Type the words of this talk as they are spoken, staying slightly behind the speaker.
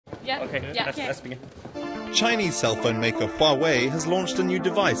Okay, Yeah. let's begin. Chinese cell phone maker Huawei has launched a new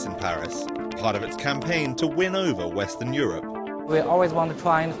device in Paris, part of its campaign to win over Western Europe. We always want to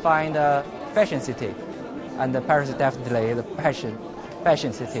try and find a fashion city, and Paris is definitely the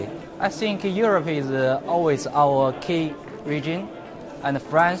fashion city. I think Europe is always our key region, and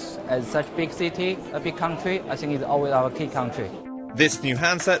France, as such big city, a big country, I think is always our key country. This new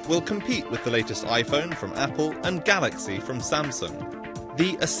handset will compete with the latest iPhone from Apple and Galaxy from Samsung.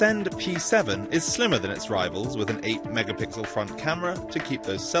 The Ascend P7 is slimmer than its rivals with an 8-megapixel front camera to keep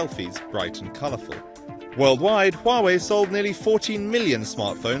those selfies bright and colourful. Worldwide, Huawei sold nearly 14 million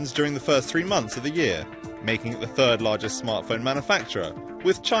smartphones during the first 3 months of the year, making it the third largest smartphone manufacturer,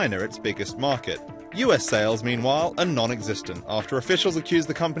 with China its biggest market. US sales, meanwhile, are non-existent after officials accused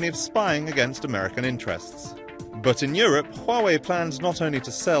the company of spying against American interests. But in Europe, Huawei plans not only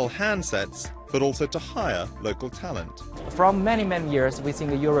to sell handsets, but also to hire local talent. From many years, we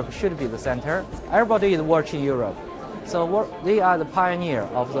think Europe should be the center. Everybody is watching Europe. So they are the pioneer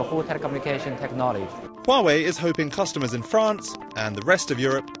of the whole telecommunication technology. Huawei is hoping customers in France and the rest of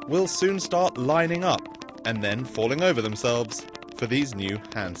Europe will soon start lining up and then falling over themselves for these new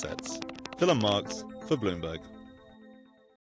handsets. Philip Marks for Bloomberg.